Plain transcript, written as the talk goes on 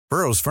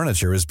Burrow's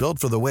furniture is built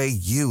for the way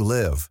you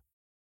live.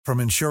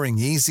 From ensuring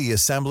easy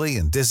assembly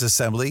and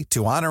disassembly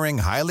to honoring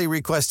highly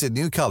requested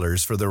new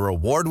colors for their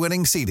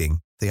award-winning seating,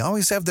 they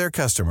always have their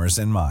customers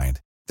in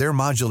mind. Their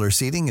modular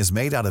seating is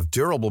made out of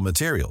durable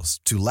materials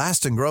to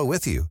last and grow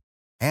with you.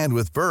 And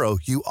with Burrow,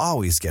 you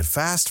always get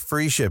fast,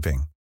 free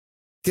shipping.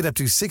 Get up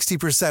to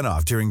 60%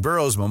 off during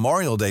Burrow's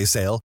Memorial Day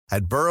sale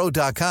at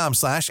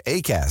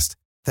burrow.com/ACAST.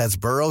 That's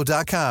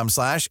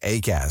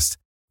burrow.com/ACAST.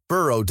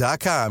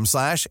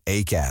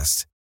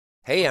 burrow.com/ACAST.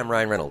 Hey, I'm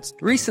Ryan Reynolds.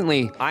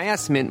 Recently, I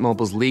asked Mint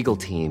Mobile's legal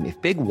team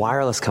if big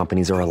wireless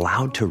companies are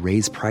allowed to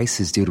raise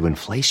prices due to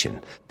inflation.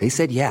 They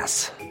said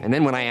yes. And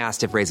then when I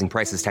asked if raising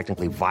prices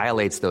technically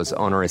violates those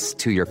onerous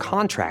two-year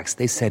contracts,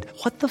 they said,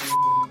 "What the f***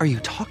 are you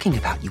talking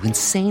about, you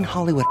insane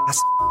Hollywood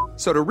ass?"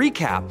 So to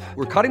recap,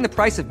 we're cutting the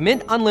price of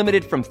Mint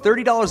Unlimited from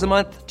 $30 a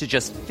month to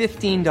just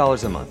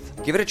 $15 a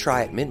month. Give it a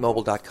try at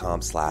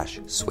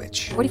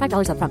mintmobile.com/switch.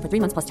 $45 up front for 3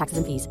 months plus taxes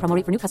and fees. Promo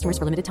rate for new customers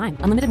for limited time.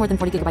 Unlimited more than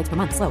 40 gigabytes per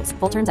month. Slows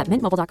full terms at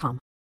mintmobile.com.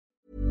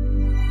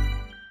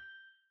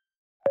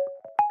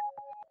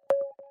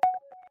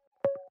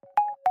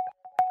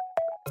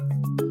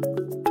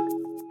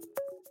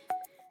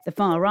 The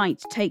far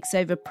right takes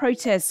over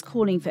protests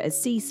calling for a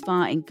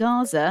ceasefire in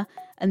Gaza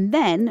and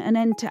then an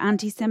end to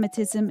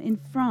anti-Semitism in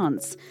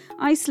France.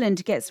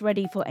 Iceland gets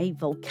ready for a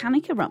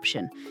volcanic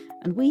eruption,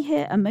 and we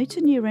hear a motor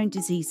neurone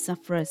disease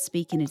sufferer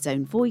speak in his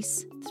own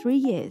voice 3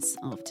 years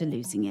after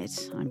losing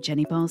it. I'm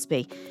Jenny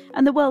Barsby,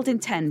 and The World in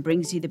 10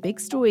 brings you the big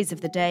stories of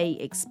the day,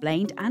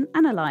 explained and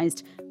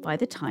analysed by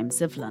the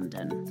Times of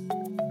London.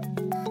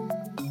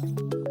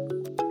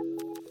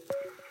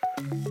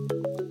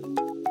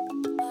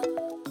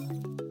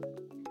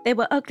 There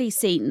were ugly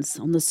scenes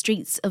on the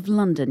streets of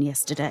London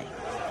yesterday.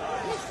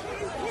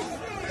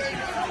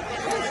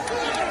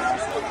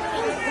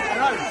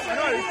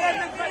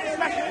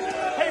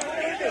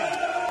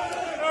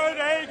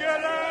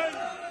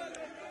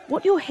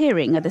 What you're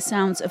hearing are the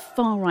sounds of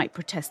far-right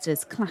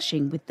protesters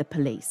clashing with the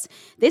police.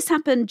 This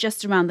happened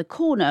just around the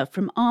corner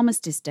from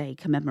Armistice Day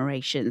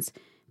commemorations,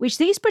 which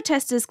these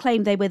protesters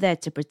claim they were there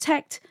to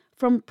protect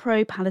from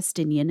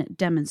pro-Palestinian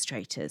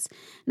demonstrators.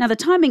 Now, the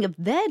timing of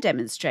their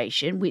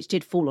demonstration, which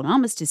did fall on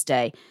Armistice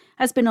Day,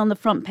 has been on the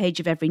front page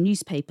of every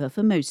newspaper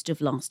for most of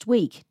last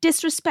week.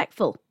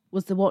 Disrespectful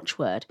was the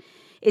watchword.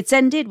 It's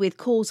ended with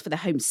calls for the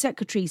Home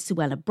Secretary,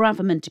 Suella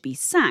Braverman, to be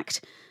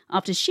sacked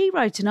after she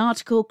wrote an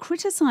article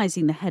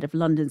criticising the head of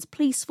London's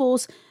police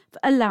force for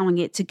allowing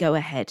it to go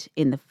ahead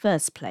in the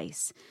first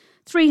place.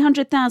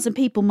 300,000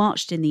 people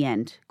marched in the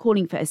end,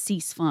 calling for a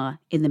ceasefire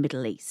in the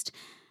Middle East.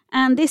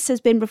 And this has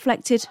been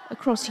reflected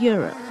across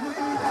Europe.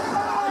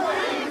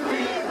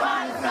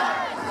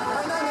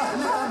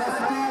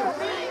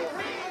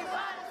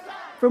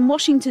 From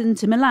Washington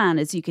to Milan,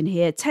 as you can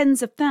hear,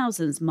 tens of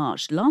thousands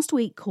marched last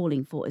week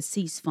calling for a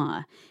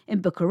ceasefire. In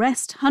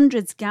Bucharest,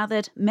 hundreds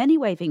gathered, many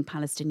waving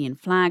Palestinian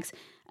flags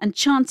and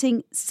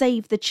chanting,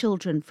 "Save the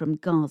children from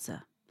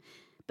Gaza."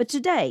 But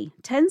today,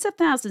 tens of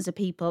thousands of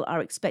people are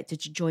expected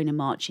to join a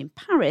march in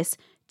Paris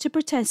to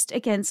protest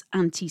against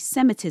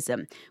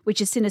anti-Semitism, which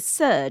has seen a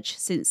surge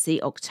since the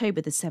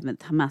October the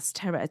 7th Hamas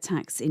terror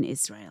attacks in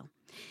Israel.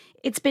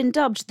 It's been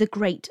dubbed the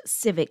Great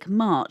Civic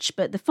March,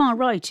 but the far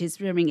right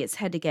is rearing its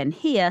head again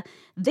here,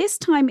 this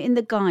time in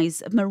the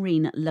guise of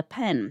Marine Le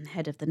Pen,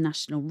 head of the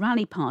National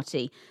Rally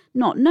Party,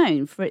 not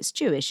known for its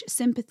Jewish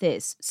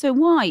sympathies. So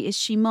why is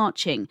she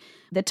marching?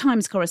 The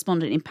Times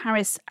correspondent in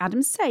Paris,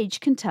 Adam Sage,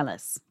 can tell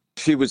us.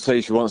 She would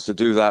say she wants to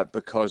do that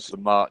because the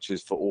march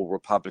is for all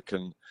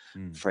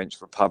French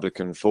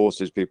Republican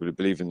forces, people who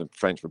believe in the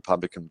French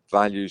Republican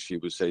values. She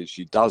would say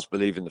she does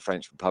believe in the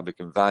French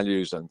Republican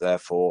values and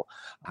therefore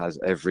has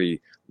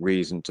every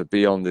reason to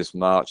be on this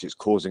march. It's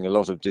causing a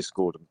lot of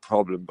discord and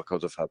problem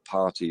because of her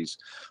party's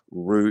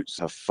roots.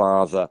 Her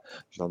father,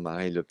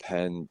 Jean-Marie Le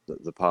Pen,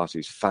 the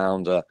party's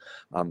founder,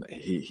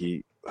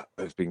 he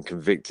has been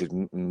convicted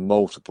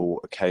multiple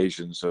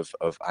occasions of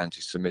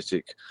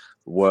anti-Semitic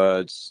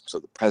words. So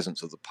the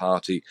presence of the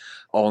party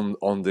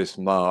on this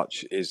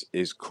march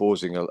is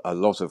causing a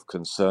lot of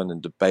concern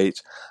and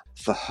debate.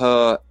 For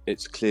her,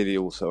 it's clearly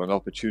also an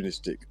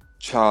opportunistic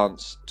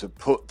chance to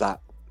put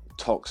that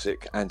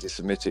toxic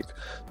anti-Semitic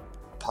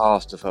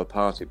past of her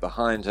party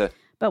behind her.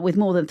 But with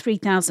more than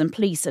 3,000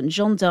 police and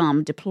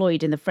gendarmes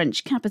deployed in the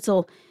French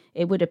capital,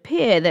 it would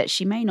appear that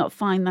she may not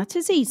find that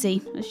as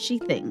easy as she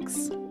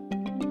thinks.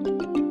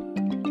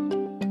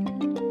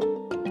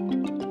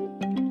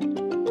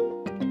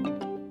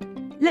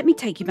 Let me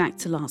take you back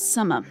to last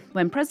summer,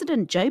 when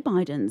President Joe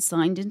Biden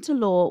signed into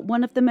law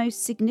one of the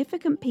most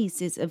significant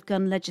pieces of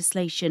gun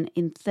legislation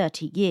in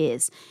 30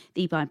 years,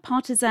 the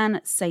bipartisan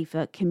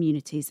Safer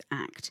Communities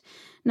Act.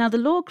 Now, the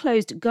law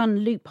closed gun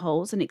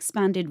loopholes and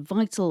expanded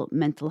vital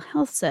mental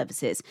health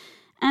services,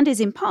 and is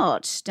in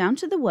part down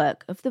to the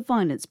work of the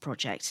Violence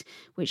Project,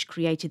 which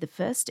created the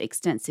first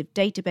extensive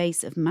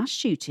database of mass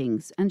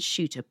shootings and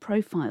shooter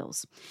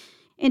profiles.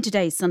 In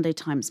today's Sunday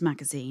Times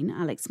magazine,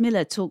 Alex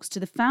Miller talks to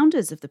the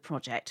founders of the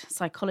project,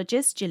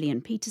 psychologist Gillian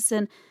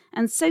Peterson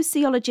and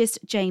sociologist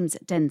James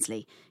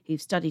Densley,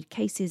 who've studied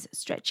cases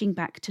stretching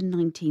back to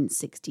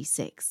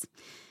 1966.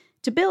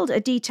 To build a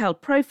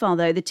detailed profile,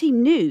 though, the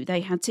team knew they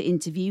had to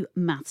interview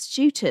mass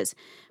shooters.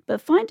 But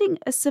finding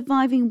a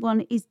surviving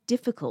one is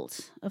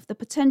difficult. Of the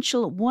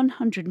potential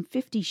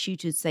 150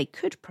 shooters they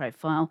could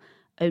profile,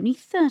 only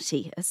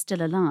 30 are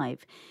still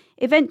alive.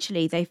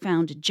 Eventually, they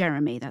found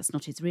Jeremy, that's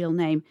not his real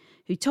name,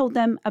 who told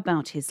them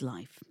about his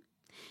life.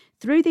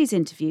 Through these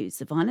interviews,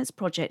 the Violence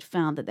Project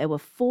found that there were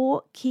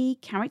 4 key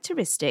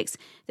characteristics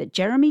that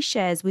Jeremy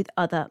shares with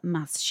other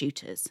mass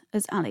shooters,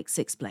 as Alex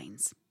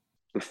explains.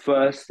 The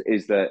first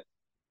is that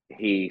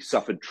he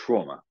suffered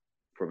trauma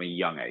from a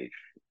young age.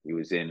 He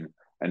was in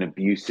an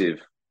abusive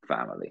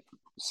family.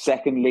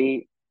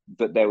 Secondly,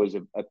 that there was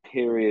a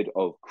period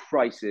of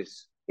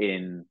crisis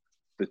in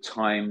the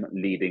time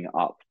leading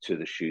up to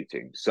the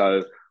shooting.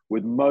 So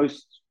with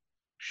most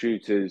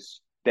shooters,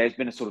 there's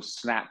been a sort of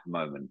snap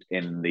moment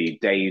in the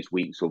days,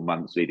 weeks, or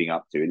months leading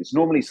up to it. It's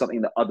normally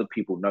something that other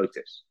people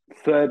notice.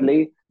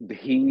 Thirdly,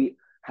 he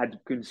had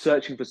been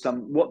searching for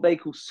what they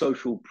call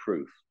social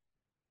proof.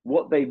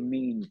 What they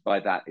mean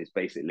by that is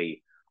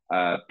basically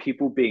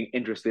people being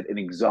interested in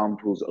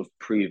examples of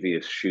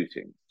previous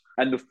shootings.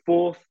 And the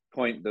fourth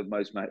point that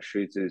most mass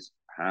shooters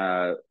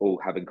all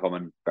have in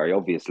common, very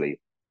obviously,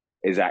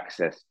 is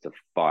access to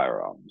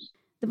firearms.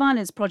 The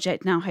Violence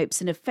Project now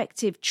hopes an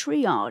effective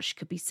triage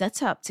could be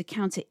set up to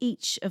counter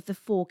each of the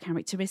 4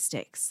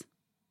 characteristics.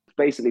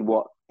 Basically,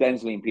 what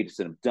Densley and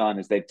Peterson have done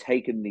is they've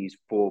taken these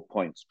 4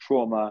 points,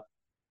 trauma,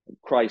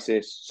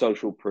 crisis,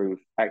 social proof,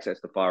 access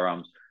to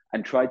firearms,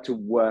 and tried to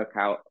work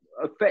out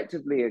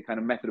effectively a kind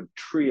of method of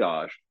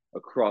triage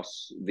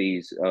across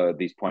these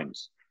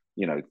points.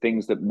 You know,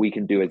 things that we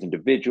can do as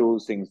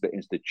individuals, things that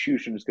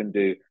institutions can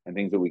do, and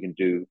things that we can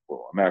do,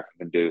 or America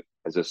can do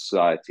as a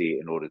society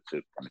in order to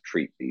kind of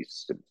treat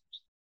these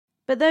symptoms.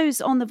 But those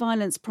on the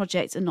Violence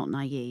Project are not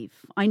naive.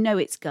 I know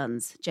it's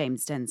guns,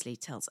 James Densley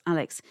tells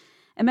Alex.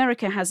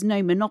 America has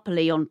no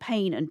monopoly on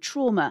pain and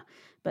trauma,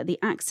 but the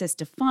access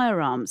to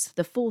firearms,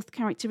 the 4th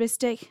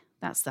characteristic,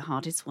 that's the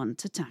hardest one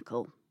to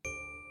tackle.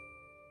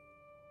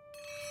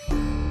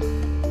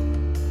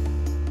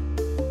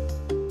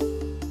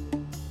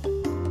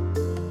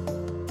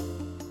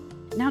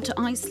 Now to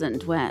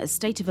Iceland, where a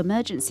state of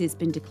emergency has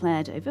been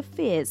declared over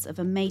fears of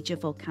a major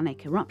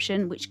volcanic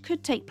eruption which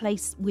could take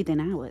place within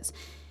hours.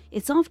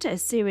 It's after a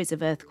series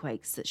of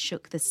earthquakes that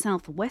shook the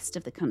southwest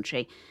of the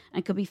country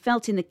and could be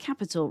felt in the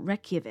capital,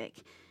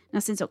 Reykjavik. Now,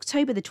 since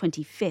October the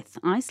 25th,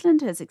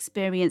 Iceland has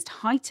experienced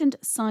heightened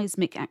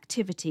seismic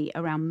activity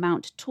around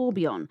Mount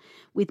Torbjörn,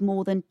 with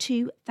more than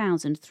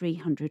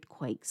 2,300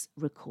 quakes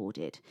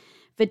recorded.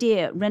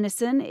 Vidir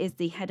Rennesson is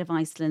the head of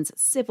Iceland's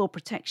Civil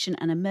Protection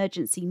and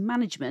Emergency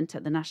Management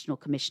at the National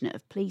Commissioner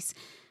of Police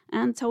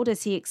and told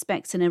us he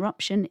expects an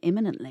eruption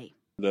imminently.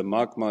 The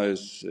magma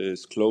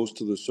is close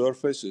to the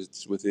surface.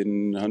 It's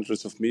within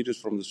hundreds of meters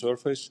from the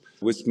surface,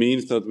 which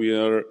means that we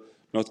are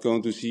not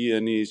going to see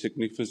any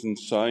significant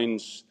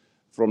signs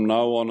from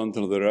now on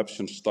until the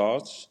eruption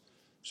starts.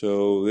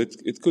 So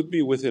it could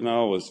be within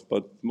hours,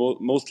 but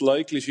most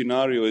likely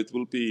scenario, it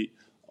will be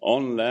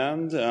on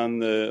land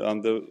and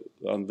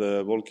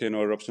the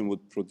volcano eruption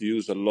would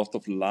produce a lot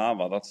of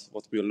lava. That's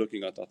what we are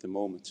looking at the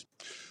moment.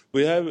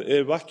 We have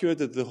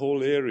evacuated the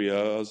whole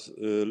area as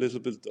a little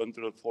bit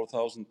under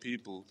 4,000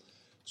 people.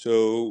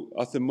 So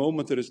at the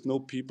moment, there is no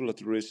people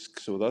at risk.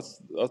 So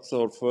that's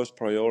our first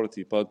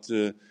priority. But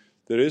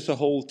there is a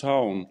whole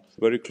town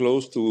very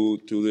close to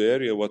the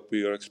area what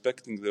we are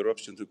expecting the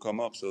eruption to come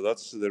up. So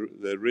that's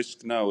the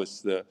risk now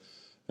is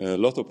a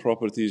lot of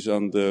properties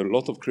and a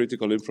lot of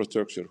critical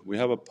infrastructure. We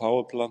have a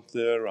power plant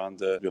there and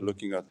we're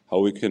looking at how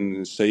we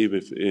can save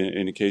if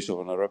in case of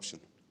an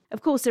eruption.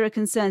 Of course, there are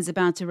concerns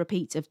about a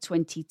repeat of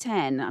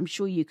 2010. I'm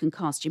sure you can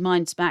cast your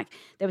minds back.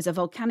 There was a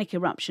volcanic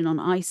eruption on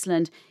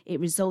Iceland. It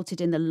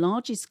resulted in the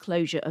largest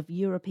closure of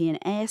European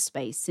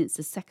airspace since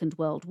the Second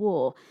World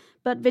War.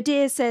 But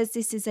Vidir says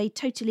this is a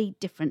totally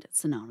different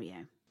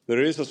scenario.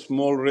 There is a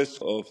small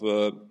risk of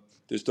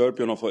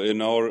disturbance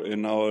in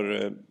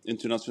our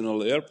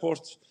international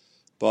airports.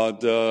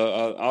 But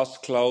as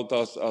cloud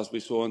as we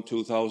saw in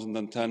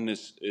 2010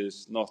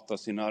 is not a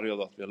scenario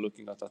that we are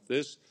looking at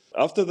this.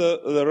 After the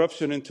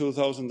eruption in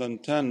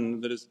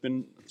 2010, there has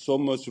been so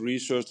much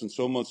research and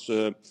so much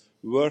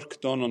work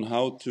done on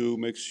how to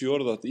make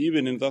sure that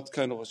even in that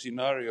kind of a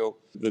scenario,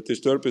 the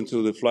disturbance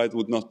to the flight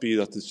would not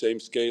be at the same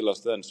scale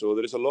as then. So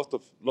there is a lot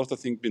of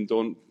things been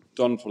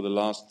done for the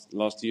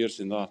last years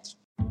in that.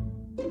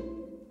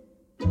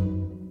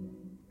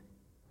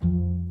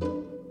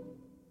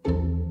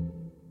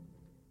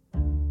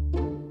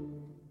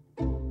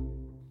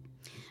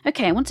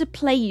 OK, I want to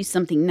play you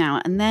something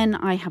now, and then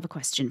I have a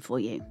question for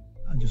you.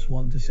 I just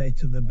want to say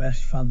to the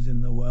best fans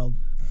in the world,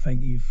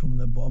 thank you from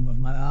the bottom of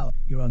my heart.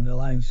 Your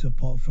underlying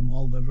support from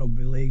all the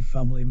rugby league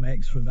family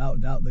makes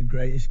without doubt the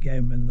greatest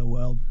game in the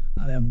world.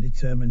 I am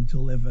determined to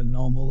live a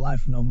normal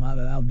life no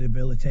matter how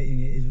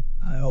debilitating it is.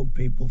 I hope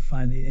people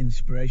find it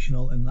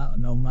inspirational and that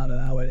no matter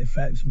how it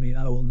affects me,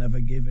 I will never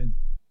give in.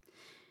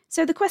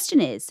 So the question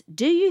is,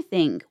 do you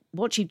think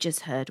what you've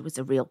just heard was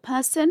a real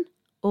person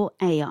or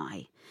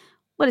AI?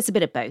 Well, it's a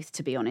bit of both,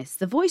 to be honest.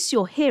 The voice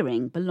you're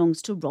hearing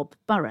belongs to Rob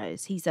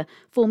Burrows. He's a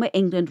former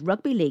England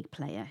Rugby League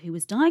player who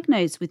was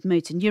diagnosed with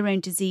motor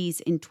neurone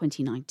disease in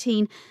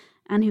 2019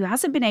 and who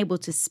hasn't been able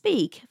to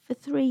speak for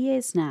 3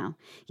 years now.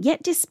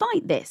 Yet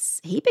despite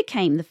this, he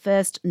became the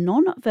first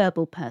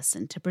non-verbal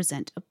person to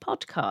present a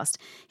podcast.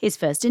 His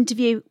first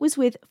interview was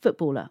with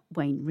footballer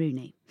Wayne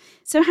Rooney.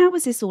 So how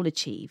was this all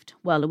achieved?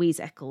 Well, Louise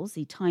Eccles,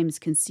 the Times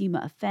Consumer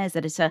Affairs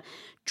editor,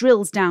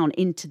 drills down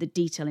into the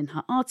detail in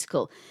her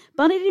article,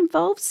 but it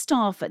involves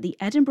staff at the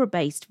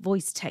Edinburgh-based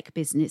voice tech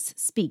business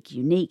Speak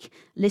Unique,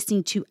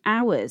 listening to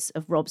hours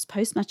of Rob's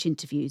post-match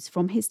interviews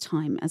from his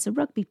time as a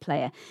rugby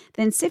player,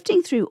 then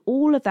sifting through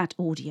all of that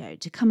audio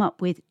to come up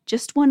with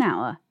just 1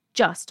 hour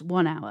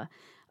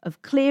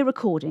of clear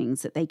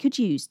recordings that they could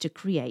use to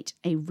create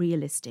a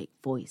realistic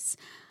voice.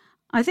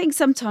 I think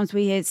sometimes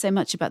we hear so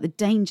much about the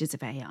dangers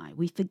of AI,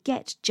 we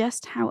forget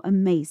just how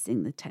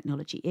amazing the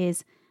technology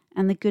is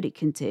and the good it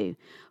can do.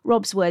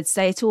 Rob's words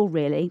say it all,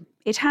 really.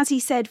 It has,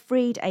 he said,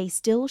 freed a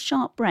still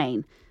sharp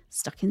brain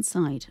stuck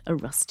inside a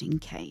rusting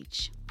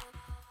cage.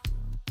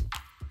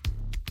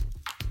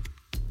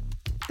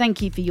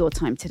 Thank you for your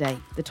time today.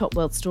 The top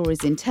world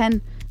stories in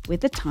 10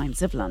 with the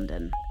Times of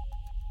London.